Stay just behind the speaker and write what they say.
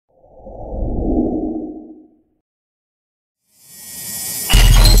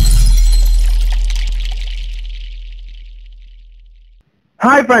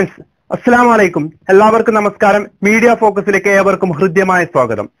Hi friends, അസ്സലാമു അലൈക്കും. എല്ലാവർക്കും നമസ്കാരം. മീഡിയ ഫോക്കസിലേക്ക് ഏവർക്കും ഹൃദ്യമായ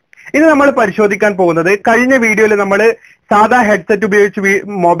സ്വാഗതം. ഇന്ന് നമ്മൾ പരിശോധിക്കാൻ പോകുന്നത്, കഴിഞ്ഞ വീഡിയോയിൽ നമ്മൾ സാധാ ഹെഡ്സെറ്റ് ഉപയോഗിച്ച്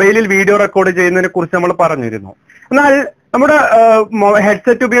മൊബൈലിൽ വീഡിയോ റെക്കോർഡ് ചെയ്യുന്നതിനെ കുറിച്ച് നമ്മൾ പറഞ്ഞിരുന്നു. എന്നാൽ നമ്മുടെ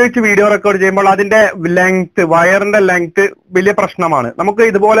ഹെഡ്സെറ്റ് ഉപയോഗിച്ച് വീഡിയോ റെക്കോർഡ് ചെയ്യുമ്പോൾ അതിന്റെ ലെങ്ത്, വയറിന്റെ ലെങ്ത് വലിയ പ്രശ്നമാണ്. നമുക്ക്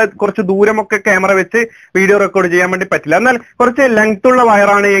ഇതുപോലെ കുറച്ച് ദൂരമൊക്കെ ക്യാമറ വെച്ച് വീഡിയോ റെക്കോർഡ് ചെയ്യാൻ വേണ്ടി പറ്റില്ല. എന്നാൽ കുറച്ച് ലെങ്ത് ഉള്ള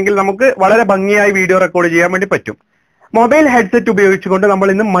വയറാണ് എങ്കിൽ നമുക്ക് വളരെ ഭംഗിയായി വീഡിയോ റെക്കോർഡ് ചെയ്യാൻ വേണ്ടി പറ്റും. മൊബൈൽ ഹെഡ്സെറ്റ് ഉപയോഗിച്ചുകൊണ്ട് നമ്മൾ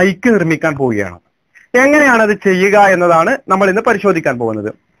ഇന്ന് മൈക്ക് നിർമ്മിക്കാൻ പോവുകയാണ്. എങ്ങനെയാണ് അത് ചെയ്യുക എന്നതാണ് നമ്മൾ ഇന്ന് പരിശോധിക്കാൻ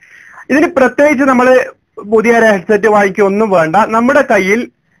പോകുന്നത്. ഇതിന് പ്രത്യേകിച്ച് നമ്മൾ പുതിയ ഹെഡ്സെറ്റ് വാങ്ങിക്കുക ഒന്നും വേണ്ട. നമ്മുടെ കയ്യിൽ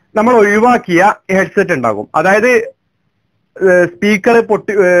നമ്മൾ ഒഴിവാക്കിയ ഹെഡ്സെറ്റ് ഉണ്ടാകും. അതായത് സ്പീക്കർ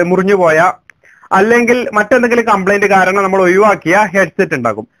മുറിഞ്ഞു പോയ, അല്ലെങ്കിൽ മറ്റെന്തെങ്കിലും കംപ്ലൈന്റ് കാരണം നമ്മൾ ഒഴിവാക്കിയ ഹെഡ്സെറ്റ്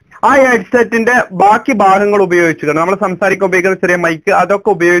ഉണ്ടാകും. ആ ഹെഡ്സെറ്റിന്റെ ബാക്കി ഭാഗങ്ങൾ ഉപയോഗിച്ചുകൊണ്ട്, നമ്മൾ സംസാരിക്കാൻ ഉപയോഗിക്കുന്ന ചെറിയ മൈക്ക്,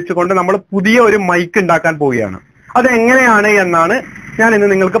 അതൊക്കെ ഉപയോഗിച്ചുകൊണ്ട് നമ്മൾ പുതിയ ഒരു മൈക്ക് ഉണ്ടാക്കാൻ പോവുകയാണ്. അതെങ്ങനെയാണ് എന്നാണ് ഞാൻ ഇന്ന്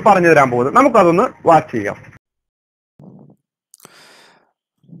നിങ്ങൾക്ക് പറഞ്ഞു തരാൻ പോകുന്നത്. നമുക്കതൊന്ന് വാച്ച് ചെയ്യാം.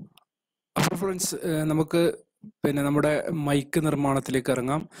 അപ്പോൾ ഫ്രണ്ട്സ്, നമുക്ക് നമ്മുടെ മൈക്ക് നിർമ്മാണത്തിലേക്ക്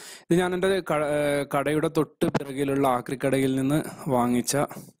ഇറങ്ങാം. ഇത് ഞാൻ എൻ്റെ കടയുടെ തൊട്ട് പിറകിലുള്ള ആക്രിക്കടയിൽ നിന്ന് വാങ്ങിച്ച,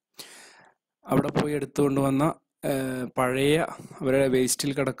 അവിടെ പോയി എടുത്തുകൊണ്ട് വന്ന പഴയ അവരുടെ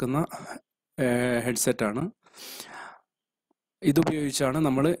വേസ്റ്റിൽ കിടക്കുന്ന ഹെഡ്സെറ്റാണ്. ഇതുപയോഗിച്ചാണ്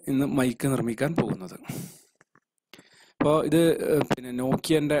നമ്മൾ ഇന്ന് മൈക്ക് നിർമ്മിക്കാൻ പോകുന്നത്. അപ്പോൾ ഇത്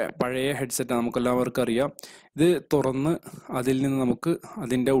നോക്കിയൻ്റെ പഴയ ഹെഡ്സെറ്റ് നമുക്കെല്ലാവർക്കും അറിയാം. ഇത് തുറന്ന് അതിൽ നിന്ന് നമുക്ക്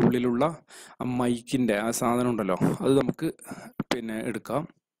അതിൻ്റെ ഉള്ളിലുള്ള ആ മൈക്കിൻ്റെ ആ സാധനം ഉണ്ടല്ലോ, അത് നമുക്ക് എടുക്കാം.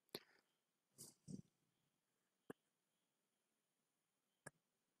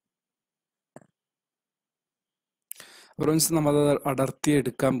 ഫ്രണ്ട്സ്, നമ്മളത് അടർത്തി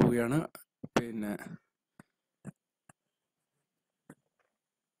എടുക്കാൻ പോവുകയാണ്.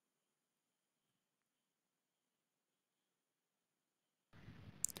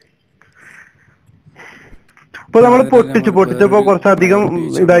 ഇപ്പൊ നമ്മൾ പൊട്ടിച്ചപ്പോ കുറച്ചധികം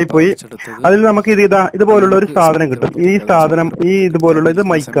ഇതായി പോയി. അതിൽ നമുക്ക് ഇതുപോലുള്ള ഒരു സാധനം കിട്ടും. ഈ സാധനം ഇതുപോലുള്ള ഇത്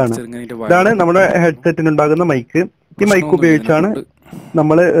മൈക്കാണ്. ഇതാണ് നമ്മുടെ ഹെഡ്സെറ്റിനുണ്ടാകുന്ന മൈക്ക്. ഈ മൈക്ക് ഉപയോഗിച്ചാണ്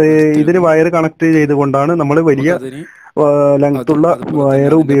നമ്മൾ ഇതിന് വയർ കണക്ട് ചെയ്തുകൊണ്ടാണ് നമ്മൾ വലിയ ലെങ്ത്തുള്ള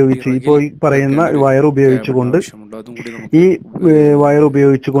വയർ ഉപയോഗിച്ച്, ഇപ്പോൾ ഈ പറയുന്ന വയർ ഉപയോഗിച്ചുകൊണ്ട്, ഈ വയർ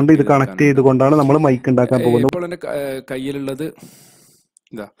ഉപയോഗിച്ചുകൊണ്ട് ഇത് കണക്ട് ചെയ്തുകൊണ്ടാണ് നമ്മൾ മൈക്ക് ഉണ്ടാക്കാൻ പോകുന്നത്. ഇപ്പോൾ എൻ്റെ കയ്യിലുള്ളത്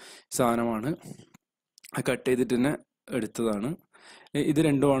ഇതാ സാധനമാണ്. കട്ട് ചെയ്തിട്ട് തന്നെ എടുത്തതാണ്. ഇത്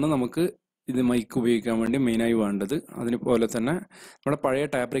രണ്ടുമാണ് നമുക്ക് ഇത് മൈക്ക് ഉപയോഗിക്കാൻ വേണ്ടി മെയിനായി വേണ്ടത്. അതിനുപോലെ തന്നെ നമ്മുടെ പഴയ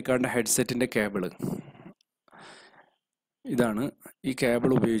ടാപ്പ് റെക്കോർഡിൻ്റെ ഹെഡ്സെറ്റിൻ്റെ കേബിള് ഇതാണ്. ഈ കേബിൾ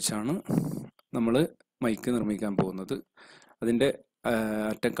ഉപയോഗിച്ചാണ് നമ്മൾ മൈക്ക് നിർമ്മിക്കാൻ പോകുന്നത്. അതിൻ്റെ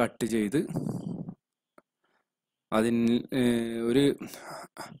അറ്റം കട്ട് ചെയ്ത് അതിന് ഒരു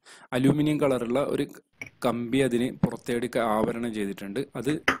അലൂമിനിയം കളറുള്ള ഒരു കമ്പി അതിന് പുറത്തേക്ക് ആവരണം ചെയ്തിട്ടുണ്ട്.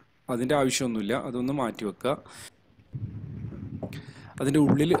 അതിൻ്റെ ആവശ്യമൊന്നുമില്ല, അതൊന്ന് മാറ്റി വെക്കുക. അതിൻ്റെ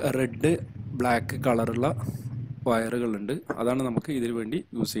ഉള്ളിൽ റെഡ്, ബ്ലാക്ക് കളറുള്ള വയറുകളുണ്ട്. അതാണ് നമുക്ക് ഇതിനു വേണ്ടി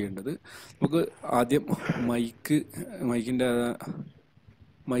യൂസ് ചെയ്യേണ്ടത്. നമുക്ക് ആദ്യം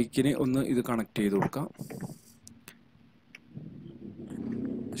മൈക്കിന് ഒന്ന് ഇത് കണക്ട് ചെയ്ത് കൊടുക്കാം.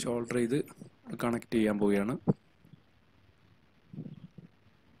 ഷോൾഡർ ചെയ്ത് കണക്ട് ചെയ്യാൻ പോവുകയാണ്.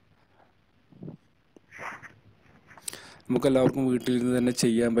 നമുക്കെല്ലാവർക്കും വീട്ടിൽ നിന്ന് തന്നെ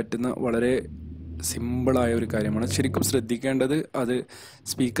ചെയ്യാൻ പറ്റുന്ന വളരെ സിമ്പിളായ ഒരു കാര്യമാണ്. ശരിക്കും ശ്രദ്ധിക്കേണ്ടത്, അത്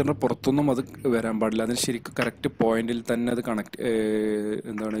സ്പീക്കറിൻ്റെ പുറത്തൊന്നും അത് വരാൻ പാടില്ല. അതിന് ശരിക്കും കറക്റ്റ് പോയിന്റിൽ തന്നെ അത്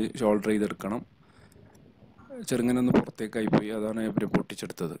ഷോൾഡർ ചെയ്തെടുക്കണം. ചെറുങ്ങനൊന്ന് പുറത്തേക്കായി പോയി, അതാണ് ഇവർ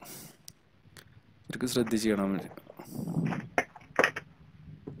പൊട്ടിച്ചെടുത്തത്. ശരിക്കും ശ്രദ്ധിച്ച് ചെയ്യണം.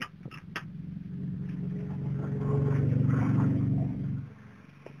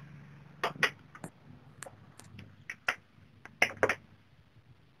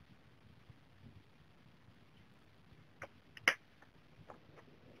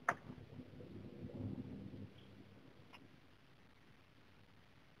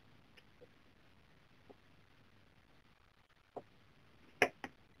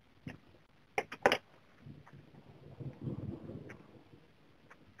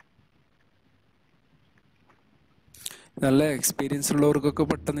 നല്ല എക്സ്പീരിയൻസ് ഉള്ളവർക്കൊക്കെ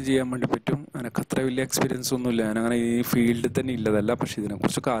പെട്ടെന്ന് ചെയ്യാൻ വേണ്ടി പറ്റും. എനിക്ക് അത്ര വലിയ എക്സ്പീരിയൻസ് ഒന്നുമില്ല. ഞാനങ്ങനെ ഈ ഫീൽഡിൽ തന്നെ ഇല്ലതല്ല. പക്ഷെ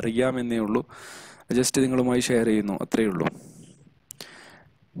ഇതിനെക്കുറിച്ചൊക്കെ അറിയാമെന്നേ ഉള്ളൂ. ജസ്റ്റ് നിങ്ങളുമായി ഷെയർ ചെയ്യുന്നു, അത്രയേ ഉള്ളൂ.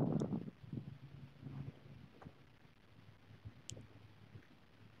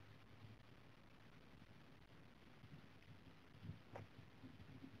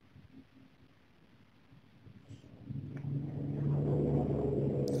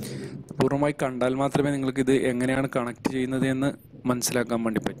 പൂർണ്ണമായി കണ്ടാൽ മാത്രമേ നിങ്ങൾക്ക് ഇത് എങ്ങനെയാണ് കണക്ട് ചെയ്യുന്നത് എന്ന് മനസ്സിലാക്കാൻ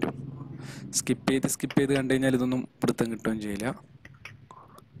വേണ്ടി പറ്റും. സ്കിപ്പ് ചെയ്ത് കണ്ടു കഴിഞ്ഞാൽ ഇതൊന്നും പിടുത്തം കിട്ടുകയും ചെയ്യില്ല.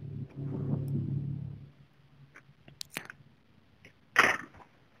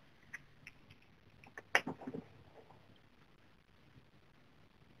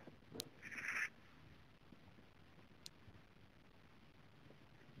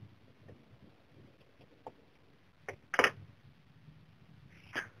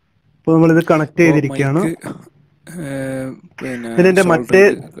 അപ്പോൾ നമ്മളിത് കണക്ട് അപ്പോൾ ചെയ്തിരിക്കുകയാണ്. മൈക്ക് പിന്നെ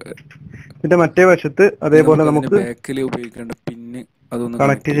ഇതിന്റെ മറ്റേ വശത്ത് അതേപോലെ നമുക്ക് ബാക്കിൽ ഉപയോഗിക്കേണ്ട പിന്ന് അതൊന്ന്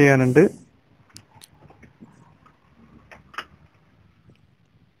കണക്ട് ചെയ്യാനുണ്ട്.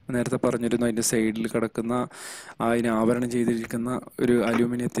 നേരത്തെ പറഞ്ഞിരുന്നു അതിൻ്റെ സൈഡിൽ കിടക്കുന്ന അതിന് ആവരണം ചെയ്തിരിക്കുന്ന ഒരു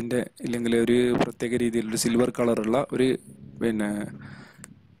അലൂമിനിയത്തിൻ്റെ ഇല്ലെങ്കിൽ ഒരു പ്രത്യേക രീതിയിലൊരു സിൽവർ കളറുള്ള ഒരു പിന്നെ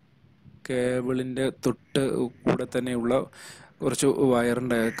കേബിളിൻ്റെ തൊട്ട് കൂടെ തന്നെയുള്ള കുറച്ച്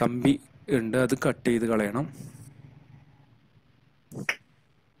വയറിൻ്റെ കമ്പി ഉണ്ട്, അത് കട്ട് ചെയ്ത് കളയണം.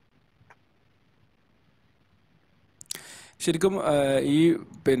 ശരിക്കും ഈ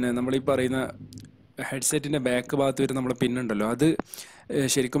പിന്നെ നമ്മളീ പറയുന്ന ഹെഡ്സെറ്റിൻ്റെ ബാക്ക് ഭാഗത്ത് വരുന്ന നമ്മളെ പിന്നുണ്ടല്ലോ, അത്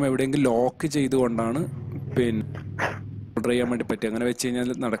ശരിക്കും എവിടെയെങ്കിലും ലോക്ക് ചെയ്തുകൊണ്ടാണ് പിന്നെ ഓർഡർ ചെയ്യാൻ വേണ്ടി പറ്റുക. അങ്ങനെ വെച്ച് കഴിഞ്ഞാൽ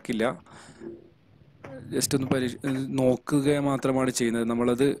നടക്കില്ല. ജസ്റ്റ് ഒന്ന് നോക്കുക മാത്രമാണ് ചെയ്യുന്നത്.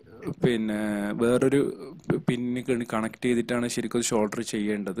 നമ്മളത് പിന്നെ വേറൊരു പിന്നിന് കണക്ട് ചെയ്തിട്ടാണ് ശരിക്കും ഷോൾഡർ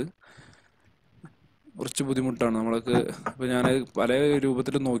ചെയ്യേണ്ടത്. കുറച്ച് ബുദ്ധിമുട്ടാണ് നമ്മൾക്ക്. ഇപ്പോൾ ഞാൻ പല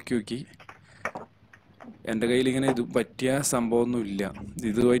രൂപത്തിൽ നോക്കി എൻ്റെ കയ്യിൽ ഇങ്ങനെ ഇത് പറ്റിയ സംഭവമൊന്നുമില്ല.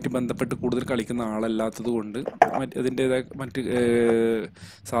 ഇതുമായിട്ട് ബന്ധപ്പെട്ട് കൂടുതൽ കളിക്കുന്ന ആളല്ലാത്തത് കൊണ്ട് അതിൻ്റെതായ മറ്റ്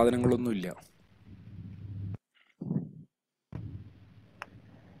സാധനങ്ങളൊന്നുമില്ല.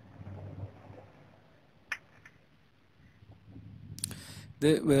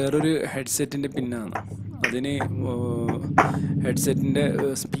 ഇത് വേറൊരു ഹെഡ്സെറ്റിൻ്റെ പിന്നാണ്. അതിന് ഹെഡ്സെറ്റിൻ്റെ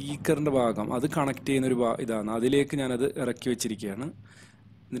സ്പീക്കറിൻ്റെ ഭാഗം അത് കണക്ട് ചെയ്യുന്നൊരു ഇതാണ്. അതിലേക്ക് ഞാനത് ഇറക്കി വെച്ചിരിക്കുകയാണ്.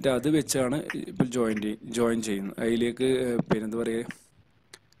 എന്നിട്ട് അത് വെച്ചാണ് ഇപ്പോൾ ജോയിൻ ചെയ്യുന്നത്. അതിലേക്ക് പിന്നെ എന്താ പറയുക,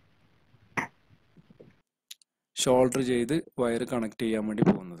 ഷോൾഡർ ചെയ്ത് വയർ കണക്ട് ചെയ്യാൻ വേണ്ടി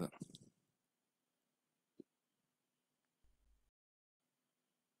പോകുന്നത്.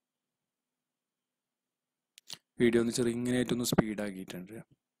 വീഡിയോ ഒന്ന് ചെറുങ്ങനെയായിട്ടൊന്ന് സ്പീഡാക്കിയിട്ടുണ്ട്.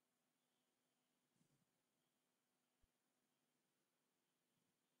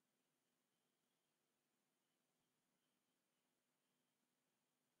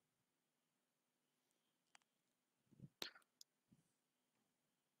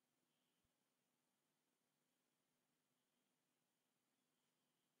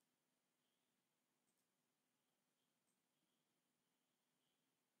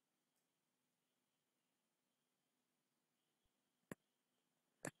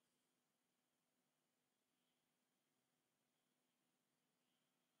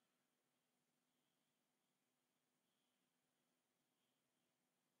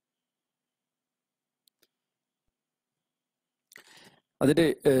 അതിൻ്റെ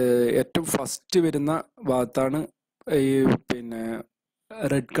ഏറ്റവും ഫസ്റ്റ് വരുന്ന ഭാഗത്താണ് ഈ പിന്നെ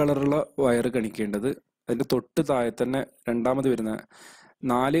റെഡ് കളറുള്ള വയർ കണിക്കേണ്ടത്. അതിൻ്റെ തൊട്ട് താഴെ തന്നെ രണ്ടാമത് വരുന്ന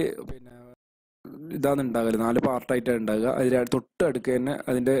 4 പിന്നെ ഇതാണ് ഉണ്ടാകല്, 4 പാർട്ടായിട്ടാണ് ഉണ്ടാകുക. അതിൽ തൊട്ട് അടുക്ക് തന്നെ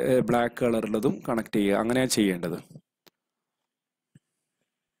അതിൻ്റെ ബ്ലാക്ക് കളറുള്ളതും കണക്ട് ചെയ്യുക. അങ്ങനെയാണ് ചെയ്യേണ്ടത്.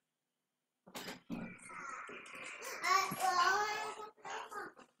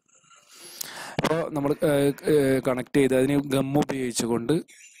 അപ്പോൾ നമ്മൾ കണക്ട് ചെയ്ത് അതിന് ഗം ഉപയോഗിച്ചുകൊണ്ട്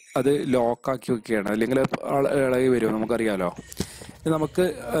അത് ലോക്കാക്കി വെക്കുകയാണ്. അല്ലെങ്കിൽ ഇളകി വരുമോ നമുക്കറിയാലോ. നമുക്ക്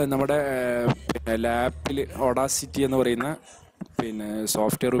നമ്മുടെ പിന്നെ ലാപ്പിൽ ഓഡാസിറ്റി എന്ന് പറയുന്ന പിന്നെ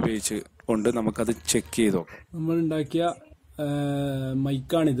സോഫ്റ്റ്വെയർ ഉപയോഗിച്ച് കൊണ്ട് നമുക്കത് ചെക്ക് ചെയ്ത് നോക്കാം. നമ്മളുണ്ടാക്കിയ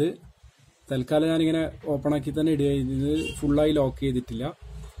മൈക്കാണിത്. തൽക്കാലം ഞാനിങ്ങനെ ഓപ്പൺ ആക്കി തന്നെ ഇടുക. ഇത് ഫുള്ളായി ലോക്ക് ചെയ്തിട്ടില്ല.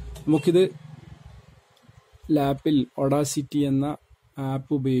 നമുക്കിത് ലാപ്പിൽ ഓഡാസിറ്റി എന്ന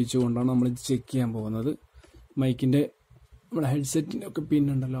ആപ്പ് ഉപയോഗിച്ചുകൊണ്ടാണ് നമ്മൾ ഇത് ചെക്ക് ചെയ്യാൻ പോകുന്നത്. മൈക്കിൻ്റെ നമ്മുടെ ഹെഡ്സെറ്റിൻ്റെ ഒക്കെ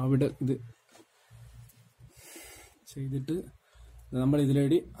പിന്നുണ്ടല്ലോ അവിടെ ഇത് ചെയ്തിട്ട് നമ്മൾ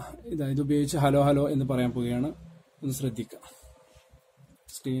ഇതിലേടി ഇത് ഉപയോഗിച്ച് ഹലോ ഹലോ എന്ന് പറയാൻ പോവുകയാണ്. ഒന്ന് ശ്രദ്ധിക്കുക.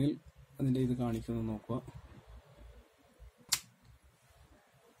 സ്ക്രീനിൽ അതിൻ്റെ ഇത് കാണിക്കുന്നത് നോക്കുക.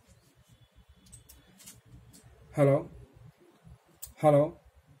 Hello hello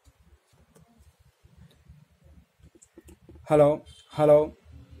hello hello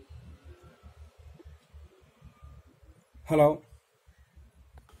hello.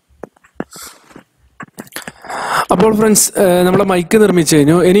 അപ്പോൾ ഫ്രണ്ട്സ്, നമ്മളെ മൈക്ക് നിർമ്മിച്ചു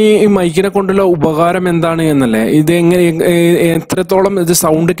കഴിഞ്ഞു. ഇനി ഈ മൈക്കിനെ കൊണ്ടുള്ള ഉപകാരം എന്താണ് എന്നല്ലേ, ഇത് എങ്ങനെ എത്രത്തോളം ഇത്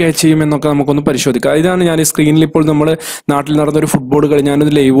സൗണ്ട് ക്യാച്ച് ചെയ്യും എന്നൊക്കെ നമുക്കൊന്ന് പരിശോധിക്കാം. ഇതാണ് ഞാൻ സ്ക്രീനിൽ ഇപ്പോൾ നമ്മൾ നാട്ടിൽ നടന്നൊരു ഫുട്ബോൾ കളി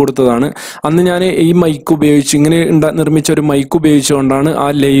ഞാനത് ലൈവ് കൊടുത്തതാണ്. അന്ന് ഞാൻ ഈ മൈക്ക് ഉപയോഗിച്ച് ഇങ്ങനെ നിർമ്മിച്ച ഒരു മൈക്ക് ഉപയോഗിച്ചുകൊണ്ടാണ് ആ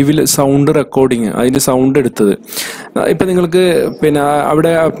ലൈവിൽ സൗണ്ട് റെക്കോർഡിങ് അതിൻ്റെ സൗണ്ട് എടുത്തത്. ഇപ്പം നിങ്ങൾക്ക് പിന്നെ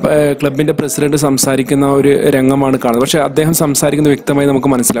അവിടെ ക്ലബിൻ്റെ പ്രസിഡന്റ് സംസാരിക്കുന്ന ഒരു രംഗമാണ് കാണുന്നത്. പക്ഷെ അദ്ദേഹം സംസാരിക്കുന്നത് വ്യക്തമായി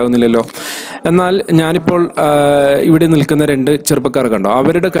നമുക്ക് മനസ്സിലാകുന്നില്ലല്ലോ. എന്നാൽ ഞാനിപ്പോൾ ഇവിടെ നിൽക്കുന്ന 2 ചെറുപ്പക്കാർ കണ്ടോ,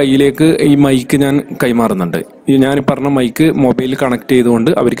 അവരുടെ കയ്യിലേക്ക് ഈ മൈക്ക് ഞാൻ കൈമാറുന്നുണ്ട്. ഞാൻ പറഞ്ഞ മൈക്ക് മൊബൈലിൽ കണക്ട്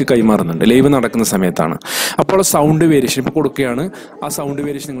ചെയ്തുകൊണ്ട് അവർക്ക് കൈമാറുന്നുണ്ട്. ലൈവ് നടക്കുന്ന സമയത്താണ്. അപ്പോൾ സൗണ്ട് വേരിയേഷൻ ഇപ്പോൾ കൊടുക്കുകയാണ്. ആ സൗണ്ട്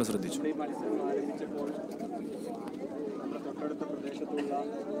വേരിയേഷൻ നിങ്ങൾ ശ്രദ്ധിച്ചു.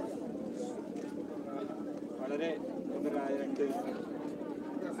 വളരെ ഇവരായ രണ്ട്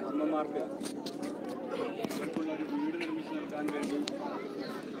അമ്മമാർക്ക് ഇവർക്കുള്ള ഒരു വീട് നിർമ്മിച്ചു നൽകാൻ വേണ്ടി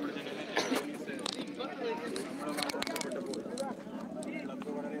നമ്മുടെ നമ്മളുമായി ബന്ധപ്പെട്ടപ്പോൾ ക്ലബ്ബ്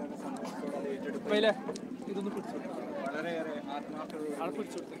വളരെയേറെ സന്തോഷത്തോടെ അത് ഏറ്റെടുത്ത് വളരെയേറെ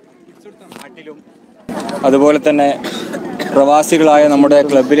ആത്മാർത്ഥതയോടെ നാട്ടിലും അതുപോലെ തന്നെ പ്രവാസികളായ നമ്മുടെ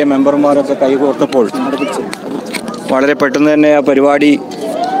ക്ലബിലെ മെമ്പർമാരൊക്കെ കൈകോർത്തപ്പോൾ വളരെ പെട്ടെന്ന് തന്നെ ആ പരിപാടി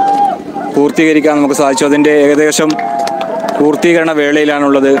പൂർത്തീകരിക്കാൻ നമുക്ക് സാധിച്ചു. അതിൻ്റെ ഏകദേശം പൂർത്തീകരണ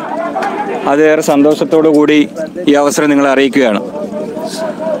വേളയിലാണുള്ളത്. അതേറെ സന്തോഷത്തോടു കൂടി ഈ അവസരം നിങ്ങളെ അറിയിക്കുകയാണ്.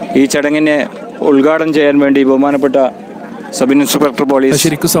 ഈ ചടങ്ങിനെ ഉദ്ഘാടനം ചെയ്യാൻ വേണ്ടി ബഹുമാനപ്പെട്ട സബ് ഇൻസ്പെക്ടർ പോലീസ്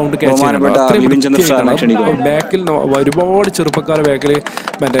ശരിക്കും സൗണ്ട് ബഹുമാനപ്പെട്ട ബാക്കിൽ ഒരുപാട് ചെറുപ്പക്കാർ ബാക്കിൽ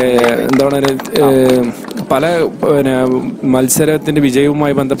മറ്റേ എന്താണ് പല മത്സരത്തിന്റെ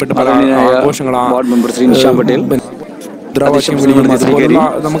വിജയവുമായി ബന്ധപ്പെട്ട് പല ആഘോഷങ്ങളാണ്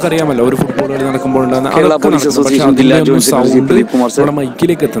നമുക്കറിയാമല്ലോ ഒരു ഫുട്ബോൾ കളി നടക്കുമ്പോൾ സൗണ്ട്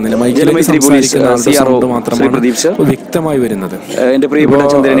മൈക്കിലേക്ക് എത്തുന്നില്ല. മൈക്കിലേക്ക് സംസാരിക്കുന്ന ആളുടെ സൗണ്ട് മാത്രമാണ് വ്യക്തമായി വരുന്നത്.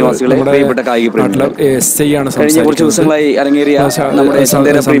 എസ് ഐ ആണ്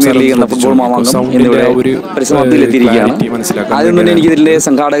എനിക്കിതിലെ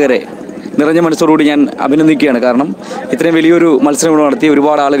സംഘാടകരെ നിറഞ്ഞ മനസ്സോടുകൂടി ഞാൻ അഭിനന്ദിക്കുകയാണ്. കാരണം ഇത്രയും വലിയൊരു മത്സരം നടത്തി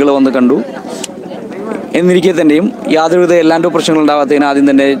ഒരുപാട് ആളുകൾ വന്ന് കണ്ടു. എന്നിരിക്കെ തന്നെയും യാതൊരുവിധ എല്ലാൻഡോ പ്രശ്നങ്ങൾ ഉണ്ടാകാത്തതിന് ആദ്യം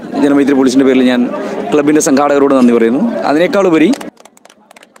തന്നെ ജനമൈത്രി പോലീസിന്റെ പേരിൽ ഞാൻ ക്ലബിന്റെ സംഘാടകരോട് നന്ദി പറയുന്നു. അതിനേക്കാളുപരി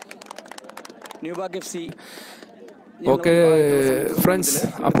ഓക്കെ ഫ്രണ്ട്സ്,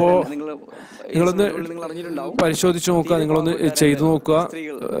 അപ്പോൾ നിങ്ങളൊന്ന് പരിശോധിച്ച് നോക്കുക, നിങ്ങളൊന്ന് ചെയ്തു നോക്കുക.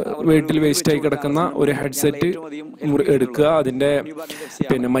 വീട്ടിൽ വേസ്റ്റായി കിടക്കുന്ന ഒരു ഹെഡ്സെറ്റ് എടുക്കുക, അതിൻ്റെ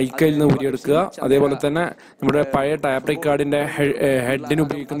മൈക്കയിൽ നിന്ന് ഊരിയെടുക്കുക. അതേപോലെ തന്നെ നമ്മുടെ പഴയ ടാപ്പ് റെക്കോർഡിൻ്റെ ഹെഡിന്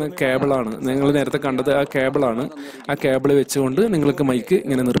ഉപയോഗിക്കുന്ന കേബിളാണ് നിങ്ങൾ നേരത്തെ കണ്ടത്. ആ കേബിളാണ്. ആ കേബിൾ വെച്ചുകൊണ്ട് നിങ്ങൾക്ക് മൈക്ക്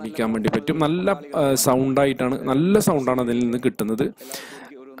ഇങ്ങനെ നിർമ്മിക്കാൻ വേണ്ടി പറ്റും. നല്ല സൗണ്ടായിട്ടാണ്, നല്ല സൗണ്ടാണ് അതിൽ നിന്ന് കിട്ടുന്നത്.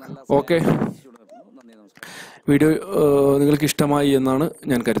 ഓക്കെ, വീഡിയോ നിങ്ങൾക്ക് ഇഷ്ടമായി എന്നാണ്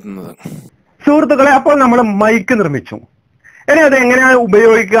ഞാൻ കരുതുന്നത്. സുഹൃത്തുക്കളെ, അപ്പോൾ നമ്മൾ മൈക്ക് നിർമ്മിച്ചു. ഇനി അത് എങ്ങനെയാണ്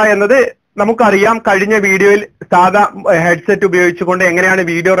ഉപയോഗിക്കുക എന്നത് നമുക്കറിയാം. കഴിഞ്ഞ വീഡിയോയിൽ സാധാ ഹെഡ്സെറ്റ് ഉപയോഗിച്ചുകൊണ്ട് എങ്ങനെയാണ്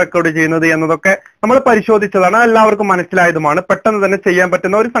വീഡിയോ റെക്കോർഡ് ചെയ്യുന്നത് എന്നതൊക്കെ നമ്മൾ പരിശോധിച്ചതാണ്. എല്ലാവർക്കും മനസ്സിലായതുമാണ്, പെട്ടെന്ന് തന്നെ ചെയ്യാൻ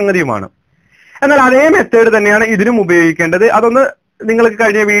പറ്റുന്ന ഒരു സംഗതിയുമാണ്. എന്നാൽ അതേ മെത്തേഡ് തന്നെയാണ് ഇതിനും ഉപയോഗിക്കേണ്ടത്. അതൊന്ന് നിങ്ങൾക്ക്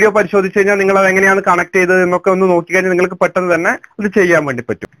കഴിഞ്ഞ വീഡിയോ പരിശോധിച്ച് കഴിഞ്ഞാൽ നിങ്ങൾ അത് എങ്ങനെയാണ് കണക്ട് ചെയ്തത് എന്നൊക്കെ ഒന്ന് നോക്കിക്കഴിഞ്ഞാൽ നിങ്ങൾക്ക് പെട്ടെന്ന് തന്നെ അത് ചെയ്യാൻ വേണ്ടി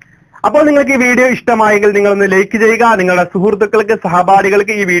പറ്റും. അപ്പോൾ നിങ്ങൾക്ക് ഈ വീഡിയോ ഇഷ്ടമായെങ്കിൽ നിങ്ങളൊന്ന് ലൈക്ക് ചെയ്യുക, നിങ്ങളുടെ സുഹൃത്തുക്കൾക്ക്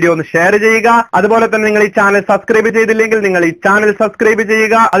സഹപാഠികൾക്ക് ഈ വീഡിയോ ഒന്ന് ഷെയർ ചെയ്യുക. അതുപോലെ തന്നെ നിങ്ങൾ ഈ ചാനൽ സബ്സ്ക്രൈബ് ചെയ്തില്ലെങ്കിൽ നിങ്ങൾ ഈ ചാനൽ സബ്സ്ക്രൈബ്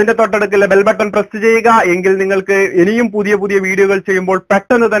ചെയ്യുക. അതിന്റെ തൊട്ടടുത്തുള്ള ബെൽ ബട്ടൺ പ്രസ് ചെയ്യുക. എങ്കിൽ നിങ്ങൾക്ക് ഇനിയും പുതിയ പുതിയ വീഡിയോകൾ ചെയ്യുമ്പോൾ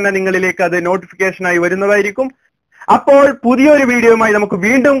പെട്ടെന്ന് തന്നെ നിങ്ങളിലേക്ക് അത് നോട്ടിഫിക്കേഷനായി വരുന്നതായിരിക്കും. അപ്പോൾ പുതിയൊരു വീഡിയോയുമായി നമുക്ക്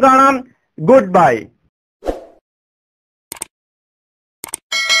വീണ്ടും കാണാം. Good bye.